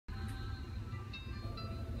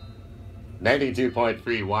92.3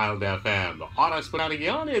 Wild FM. Oras po natin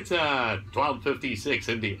yun, it's 12:56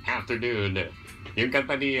 in the afternoon. Yung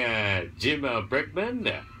kanta ni Jim Brickman,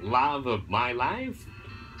 Love of My Life.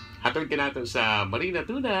 Hatod ka natin sa Marina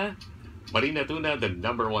Tuna. Marina Tuna, the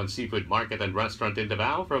 #1 seafood market and restaurant in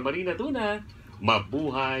Davao. From Marina Tuna,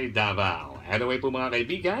 mabuhay Davao. Anyway po mga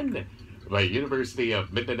kaibigan, the University of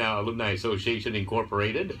Mindanao Alumni Association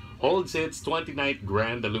Incorporated holds its 29th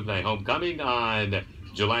Grand Alumni Homecoming on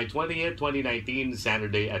July 20th, 2019,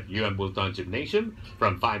 Saturday at UM Bulton Gymnasium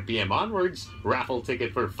from 5 p.m. onwards. Raffle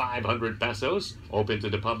ticket for 500 pesos, open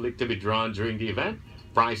to the public to be drawn during the event.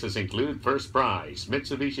 Prizes include first prize,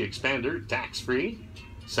 Mitsubishi Expander, tax-free.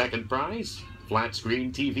 Second prize, flat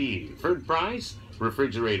screen TV. Third prize,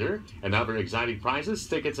 refrigerator, and other exciting prizes.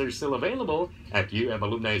 Tickets are still available at UM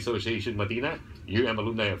Alumni Association Matina, UM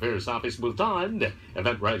Alumni Affairs Office Bulton.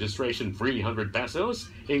 Event registration 300 pesos,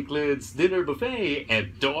 includes dinner buffet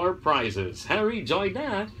and door prizes. Hurry, join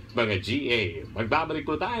na mga GA. Magbabalik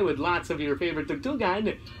po tayo with lots of your favorite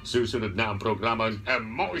tugtugan. Susunod na ang programang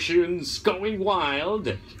Emotions Going Wild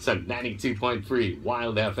sa 92.3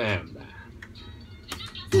 Wild FM.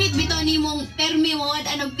 Smith, bito ni mong permi mo at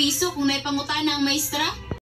anong piso kung may pangutana ang maestra?